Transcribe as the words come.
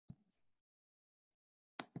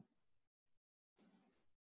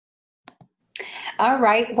All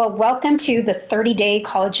right. Well, welcome to the 30-day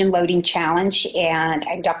collagen loading challenge. And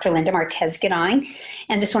I'm Dr. Linda Marquez-Gadine.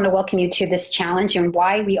 And just want to welcome you to this challenge and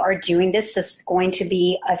why we are doing this. This is going to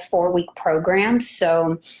be a 4-week program.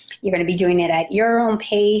 So you're going to be doing it at your own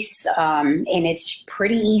pace. And it's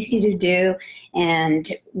pretty easy to do. And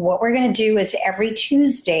what we're going to do is every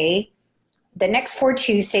Tuesday, the next 4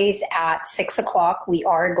 Tuesdays at 6 o'clock, we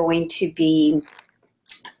are going to be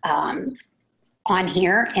on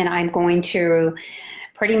here, and I'm going to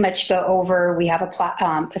pretty much go over, we have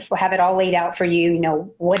we have it all laid out for you,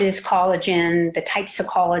 what is collagen, the types of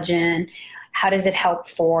collagen, how does it help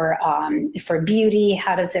for beauty,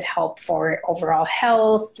 how does it help for overall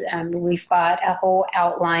health. We've got a whole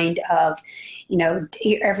outline of,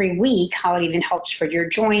 every week, how it even helps for your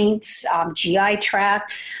joints, GI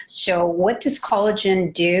tract. So what does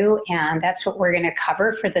collagen do? And that's what we're going to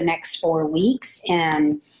cover for the next 4 weeks.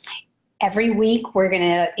 And every week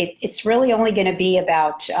it's really only going to be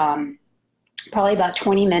about probably about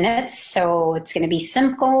 20 minutes. So it's going to be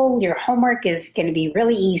simple. Your homework is going to be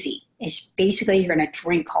really easy. It's basically you're going to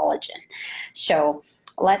drink collagen. So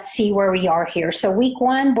let's see where we are here. So week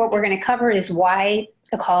 1, what we're going to cover is why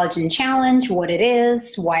the collagen challenge, what it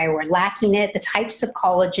is, why we're lacking it, the types of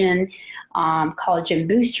collagen, collagen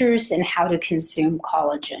boosters, and how to consume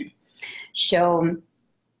collagen. So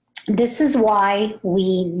this is why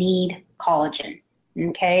we need collagen.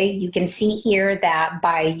 Okay, you can see here that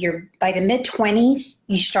by the mid-20s,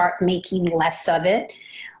 you start making less of it.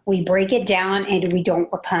 We break it down and we don't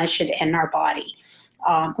replenish it in our body.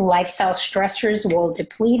 Lifestyle stressors will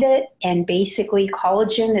deplete it, and basically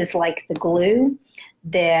collagen is like the glue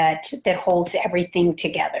that holds everything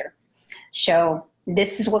together. So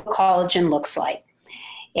this is what collagen looks like.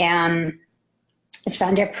 And it's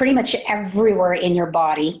found pretty much everywhere in your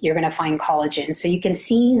body. You're going to find collagen. So you can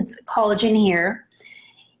see the collagen here,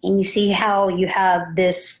 and you see how you have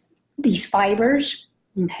these fibers,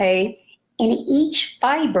 okay? And each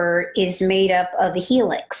fiber is made up of a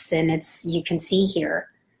helix, and you can see here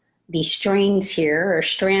these strings here or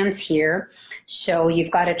strands here. So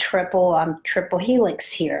you've got a triple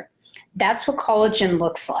helix here. That's what collagen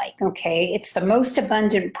looks like, okay? It's the most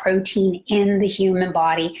abundant protein in the human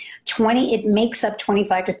body. It makes up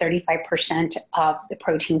 25 to 35% of the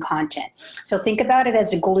protein content. So think about it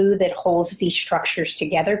as a glue that holds these structures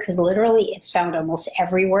together, because literally it's found almost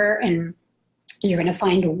everywhere, and you're going to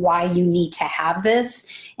find why you need to have this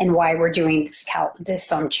and why we're doing this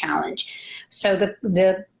challenge. So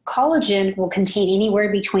the collagen will contain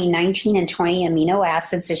anywhere between 19 and 20 amino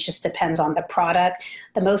acids. It just depends on the product.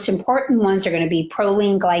 The most important ones are going to be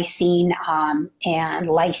proline, glycine, and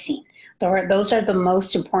lysine. Those are the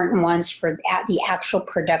most important ones for the actual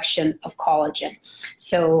production of collagen.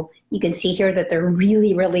 So you can see here that they're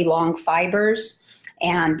really, really long fibers.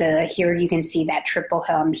 And here you can see that triple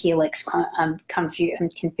helix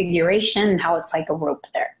configuration and how it's like a rope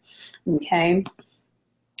there. Okay.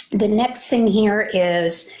 The next thing here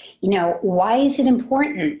is, why is it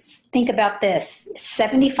important? Think about this.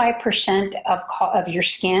 75% of your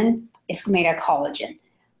skin is made of collagen.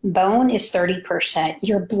 Bone is 30%.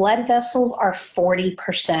 Your blood vessels are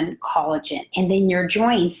 40% collagen. And then your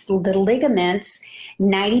joints, the ligaments,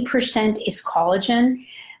 90% is collagen.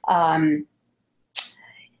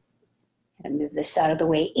 I'm gonna move this out of the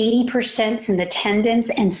way. 80% is in the tendons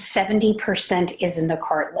and 70% is in the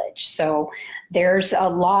cartilage. So there's a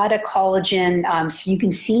lot of collagen. So you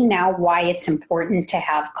can see now why it's important to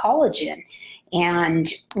have collagen.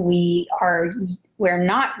 And we're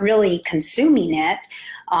not really consuming it.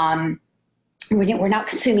 We're not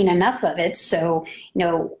consuming enough of it. So,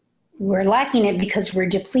 we're lacking it because we're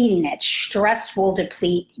depleting it. Stress will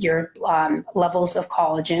deplete your levels of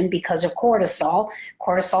collagen because of cortisol.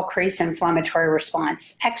 Cortisol creates an inflammatory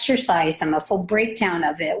response. Exercise, the muscle breakdown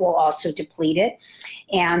of it, will also deplete it.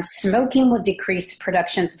 And smoking will decrease the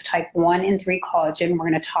productions of type 1 and 3 collagen. We're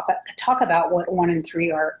going to talk about what 1 and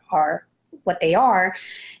 3 are, what they are,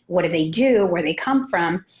 what do they do, where they come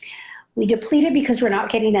from. We deplete it because we're not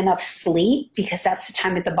getting enough sleep, because that's the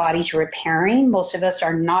time that the body's repairing. Most of us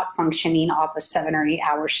are not functioning off of 7 or 8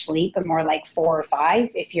 hours sleep, but more like 4 or 5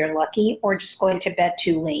 if you're lucky, or just going to bed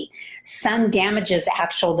too late. Sun damages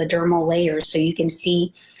the dermal layers. So you can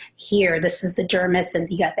see here, this is the dermis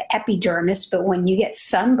and you got the epidermis, but when you get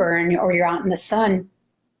sunburn or you're out in the sun,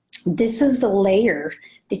 this is the layer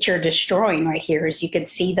that you're destroying right here. As you can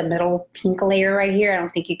see the middle pink layer right here. I don't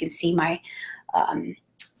think you can see my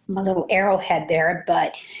little arrowhead there,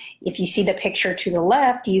 but if you see the picture to the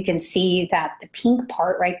left, you can see that the pink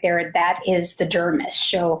part right there, that is the dermis.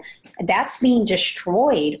 So that's being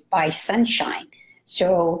destroyed by sunshine.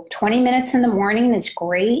 So 20 minutes in the morning is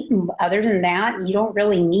great. Other than that, you don't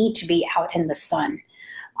really need to be out in the sun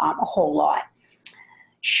a whole lot.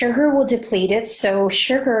 Sugar will deplete it. So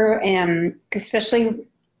sugar, especially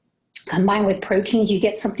combined with proteins, you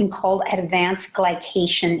get something called advanced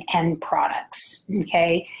glycation end products.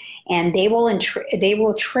 Okay, and they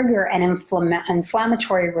will trigger an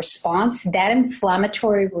inflammatory response. That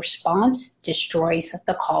inflammatory response destroys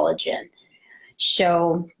the collagen.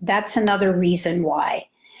 So that's another reason why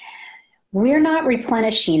we're not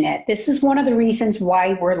replenishing it. This is one of the reasons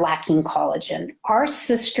why we're lacking collagen. Our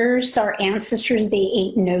ancestors, they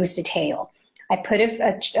ate nose to tail. I put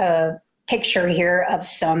a picture here of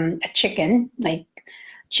a chicken, like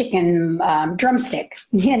chicken drumstick,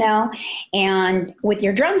 and with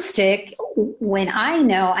your drumstick,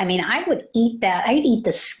 I would eat that. I'd eat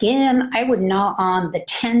the skin. I would gnaw on the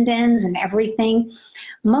tendons and everything.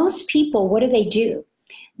 Most people, what do?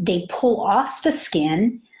 They pull off the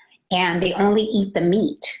skin and they only eat the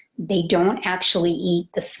meat. They don't actually eat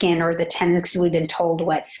the skin or the tendons because we've been told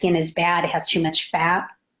what skin is bad, it has too much fat.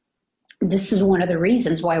 This is one of the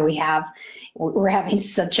reasons why we're having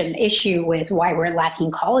such an issue with why we're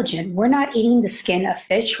lacking collagen. We're not eating the skin of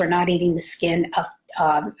fish. We're not eating the skin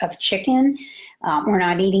of chicken. We're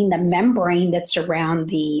not eating the membrane that's around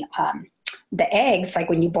the eggs. Like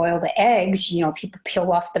when you boil the eggs, people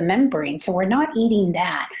peel off the membrane. So we're not eating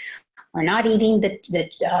that. We're not eating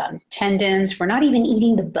the tendons. We're not even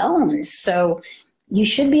eating the bones. So you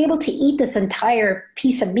should be able to eat this entire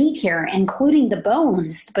piece of meat here, including the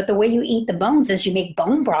bones. But the way you eat the bones is you make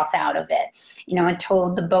bone broth out of it,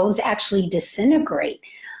 until the bones actually disintegrate.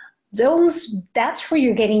 That's where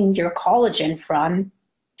you're getting your collagen from.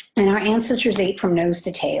 And our ancestors ate from nose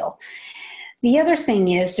to tail. The other thing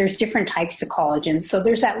is there's different types of collagen. So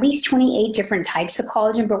there's at least 28 different types of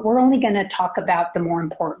collagen, but we're only going to talk about the more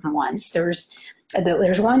important ones. There's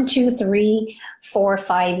 1, 2, 3, 4,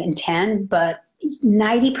 5, and 10, but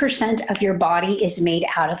 90% of your body is made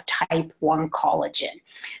out of type 1 collagen.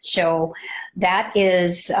 So that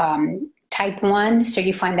is type 1. So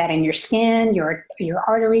you find that in your skin, your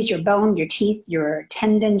arteries, your bone, your teeth, your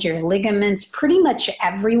tendons, your ligaments, pretty much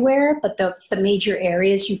everywhere, but that's the major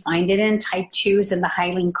areas you find it in. Type 2 is in the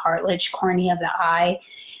hyaline cartilage, cornea of the eye.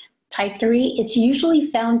 Type 3, it's usually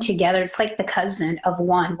found together. It's like the cousin of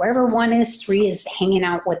 1. Wherever 1 is, 3 is hanging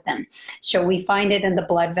out with them. So we find it in the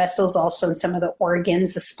blood vessels, also in some of the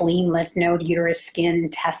organs, the spleen, lymph node, uterus, skin,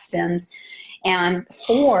 intestines. And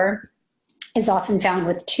 4 is often found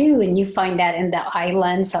with 2, and you find that in the eye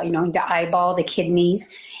lens, the eyeball, the kidneys.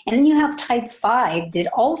 And then you have type 5 that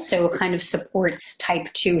also kind of supports type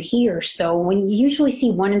 2 here. So when you usually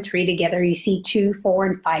see 1 and 3 together, you see 2, 4,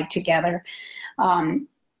 and 5 together.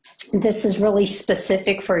 This is really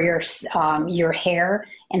specific for your hair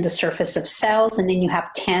and the surface of cells. And then you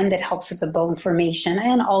have 10 that helps with the bone formation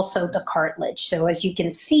and also the cartilage. So as you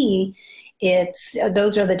can see,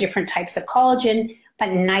 those are the different types of collagen, but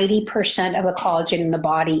 90% of the collagen in the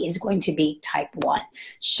body is going to be type 1.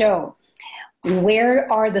 So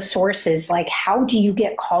where are the sources? Like, how do you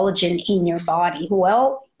get collagen in your body?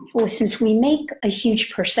 Well, since we make a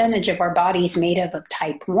huge percentage of our bodies made of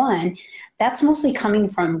type 1, that's mostly coming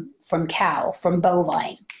from cow, from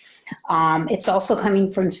bovine. It's also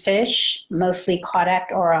coming from fish, mostly cod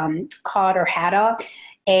or haddock,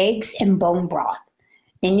 eggs, and bone broth.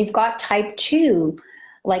 Then you've got type 2.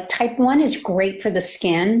 Like type 1 is great for the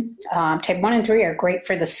skin. Type 1 and 3 are great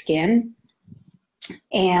for the skin.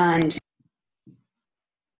 And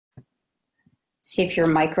see if your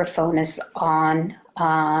microphone is on.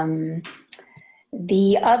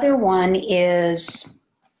 The other one is,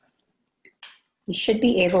 you should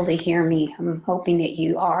be able to hear me. I'm hoping that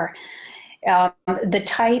you are. The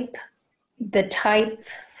type,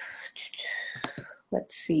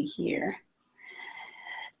 let's see here.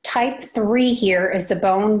 Type 3 here is the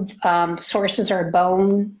bone, sources are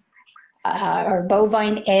bone, or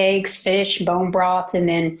bovine eggs, fish, bone broth, and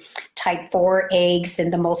then type 4 eggs,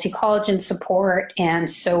 and the multi-collagen support, and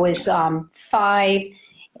so is 5,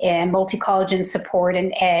 and multi-collagen support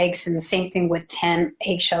and eggs, and the same thing with 10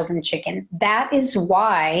 eggshells and chicken. That is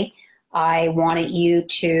why I wanted you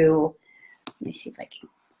to, let me see if I can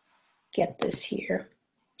get this here.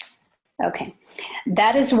 Okay,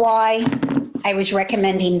 that is why I was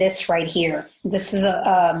recommending this right here. This is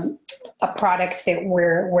a product that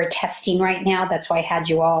we're testing right now. That's why I had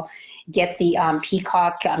you all get the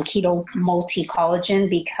Peacock Keto Multi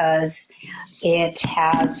Collagen, because it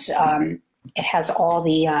has all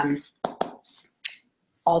the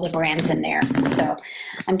brands in there. So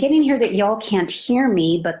I'm getting here that y'all can't hear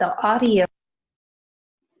me, but the audio,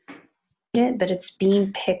 but it's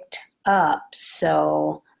being picked up.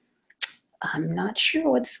 So I'm not sure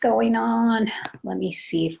what's going on. Let me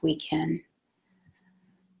see if we can.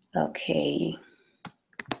 Okay.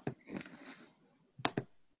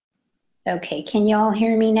 Okay, can y'all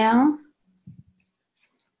hear me now?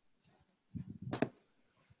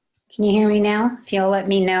 Can you hear me now? If y'all let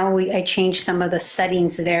me know, I changed some of the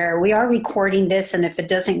settings there. We are recording this, and if it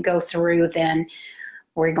doesn't go through, then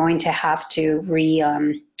we're going to have to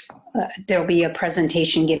there'll be a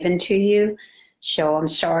presentation given to you. So I'm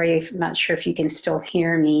sorry, I'm not sure if you can still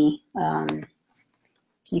hear me. If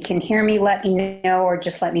you can hear me, let me know, or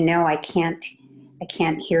just let me know I can't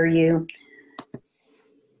hear you.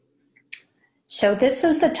 So this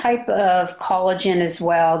is the type of collagen as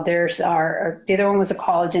well. The other one was a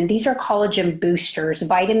collagen. These are collagen boosters,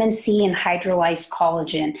 vitamin C and hydrolyzed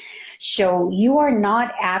collagen. So you are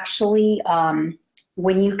not actually,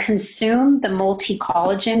 when you consume the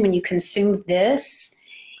multi-collagen, when you consume this,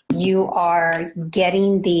 you are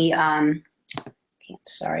getting the, okay,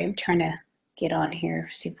 sorry, I'm trying to get on here,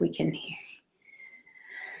 see if we can hear.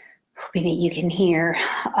 Hoping that you can hear.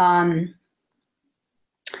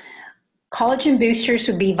 Collagen boosters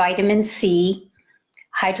would be vitamin C,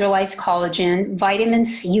 hydrolyzed collagen. Vitamin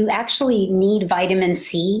C, you actually need vitamin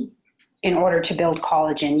C in order to build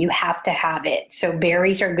collagen. You have to have it. So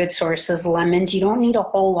berries are good sources. Lemons, you don't need a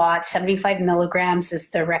whole lot. 75 milligrams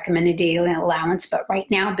is the recommended daily allowance. But right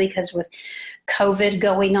now, because with COVID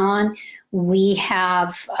going on, we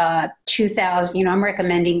have 2,000, I'm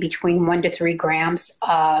recommending between 1 to 3 grams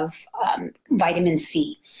of vitamin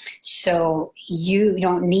C. So you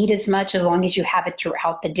don't need as much. As long as you have it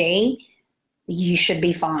throughout the day, you should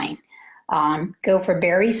be fine. Go for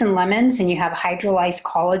berries and lemons, and you have hydrolyzed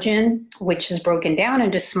collagen, which is broken down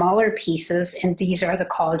into smaller pieces, and these are the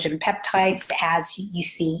collagen peptides as you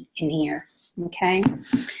see in here, okay?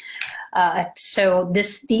 So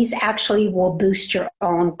these actually will boost your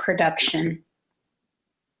own production.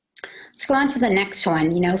 Let's go on to the next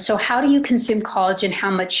one. So how do you consume collagen?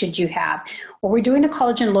 How much should you have? Well, we're doing a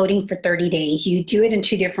collagen loading for 30 days. You do it in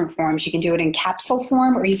 2 different forms. You can do it in capsule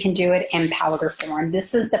form, or you can do it in powder form.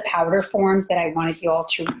 This is the powder form that I wanted you all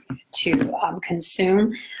to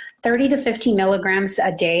consume. 30 to 50 milligrams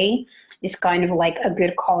a day is kind of like a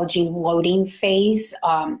good collagen loading phase.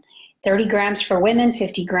 30 grams for women,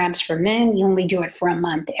 50 grams for men. You only do it for a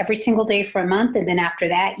month, every single day for a month. And then after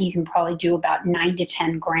that, you can probably do about 9 to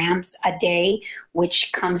 10 grams a day,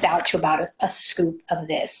 which comes out to about a scoop of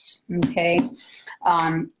this, okay?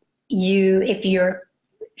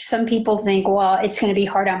 Some people think, well, it's gonna be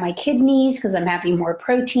hard on my kidneys because I'm having more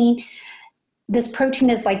protein. This protein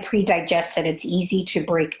is like pre-digested. It's easy to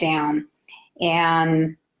break down.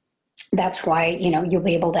 And that's why, you'll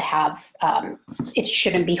be able to have, it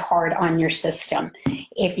shouldn't be hard on your system.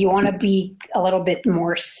 If you want to be a little bit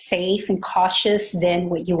more safe and cautious, then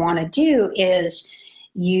what you want to do is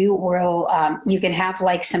you can have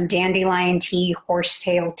like some dandelion tea,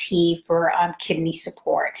 horsetail tea for kidney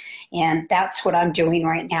support. And that's what I'm doing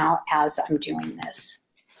right now as I'm doing this.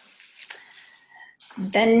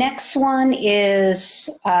 The next one is,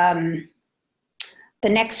 the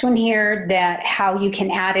next one here that how you can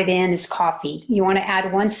add it in is coffee. You want to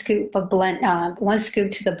add 1 scoop of one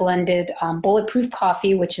scoop to the blended bulletproof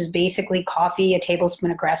coffee, which is basically coffee, a tablespoon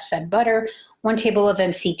of grass-fed butter, 1 table of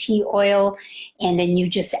MCT oil, and then you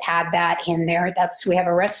just add that in there. We have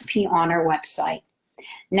a recipe on our website.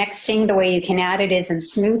 Next thing, the way you can add it is in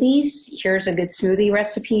smoothies. Here's a good smoothie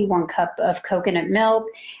recipe: 1 cup of coconut milk,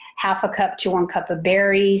 half a cup to 1 cup of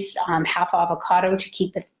berries, half avocado to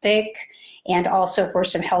keep it thick, and also for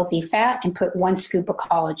some healthy fat, and put 1 scoop of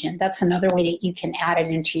collagen. That's another way that you can add it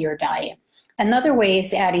into your diet. Another way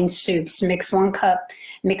is adding soups. Mix 1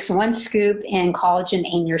 scoop in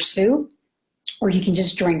collagen in your soup, or you can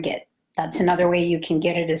just drink it. That's another way you can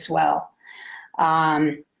get it as well.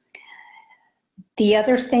 The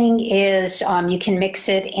other thing is you can mix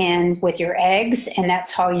it in with your eggs, and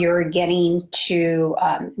that's how you're getting to,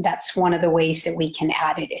 that's one of the ways that we can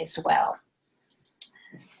add it as well.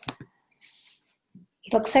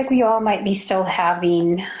 It looks like we all might be still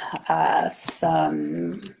having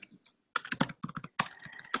some,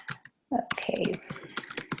 okay.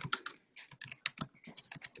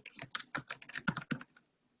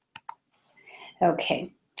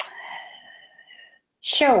 Okay.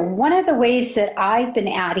 So one of the ways that I've been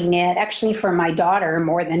adding it, actually for my daughter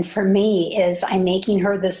more than for me, is I'm making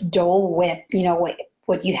her this Dole Whip,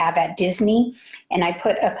 what you have at Disney. And I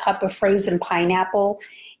put a cup of frozen pineapple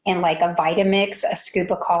and like a Vitamix, a scoop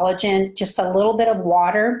of collagen, just a little bit of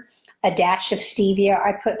water, a dash of stevia.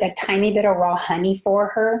 I put a tiny bit of raw honey for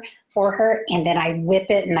her, and then I whip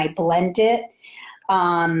it and I blend it.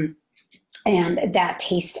 and that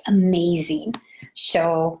tastes amazing.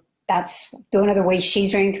 So that's one of the ways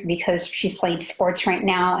she's doing, because she's playing sports right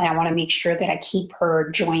now, and I want to make sure that I keep her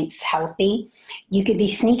joints healthy. You could be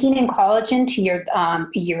sneaking in collagen to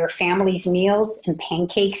your family's meals, and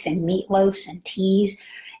pancakes and meatloafs and teas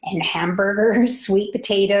and hamburgers, sweet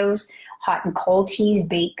potatoes, hot and cold teas,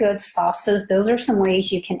 baked goods, sauces. Those are some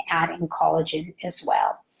ways you can add in collagen as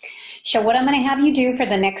well. So what I'm going to have you do for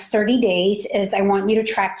the next 30 days is I want you to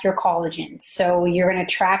track your collagen. So you're going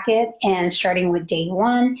to track it, and starting with day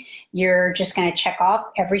 1, you're just going to check off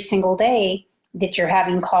every single day that you're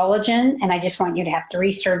having collagen, and I just want you to have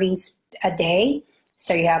 3 servings a day.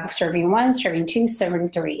 So you have serving 1, serving 2, serving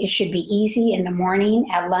 3. It should be easy in the morning,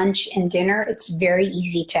 at lunch, and dinner. It's very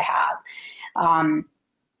easy to have.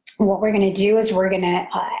 What we're going to do is we're going to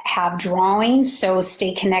have drawings, so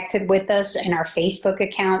stay connected with us in our Facebook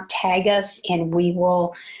account, tag us, and we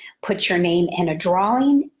will put your name in a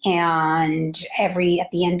drawing. And at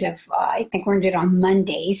the end of, I think we're going to do it on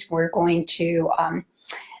Mondays, we're going to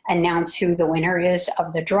announce who the winner is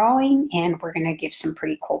of the drawing, and we're going to give some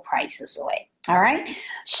pretty cool prizes away. All right,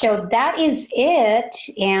 so that is it,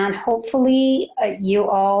 and hopefully you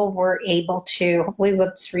all were able to, hopefully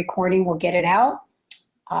with this recording we'll get it out.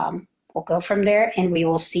 We'll go from there, and we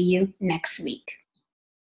will see you next week.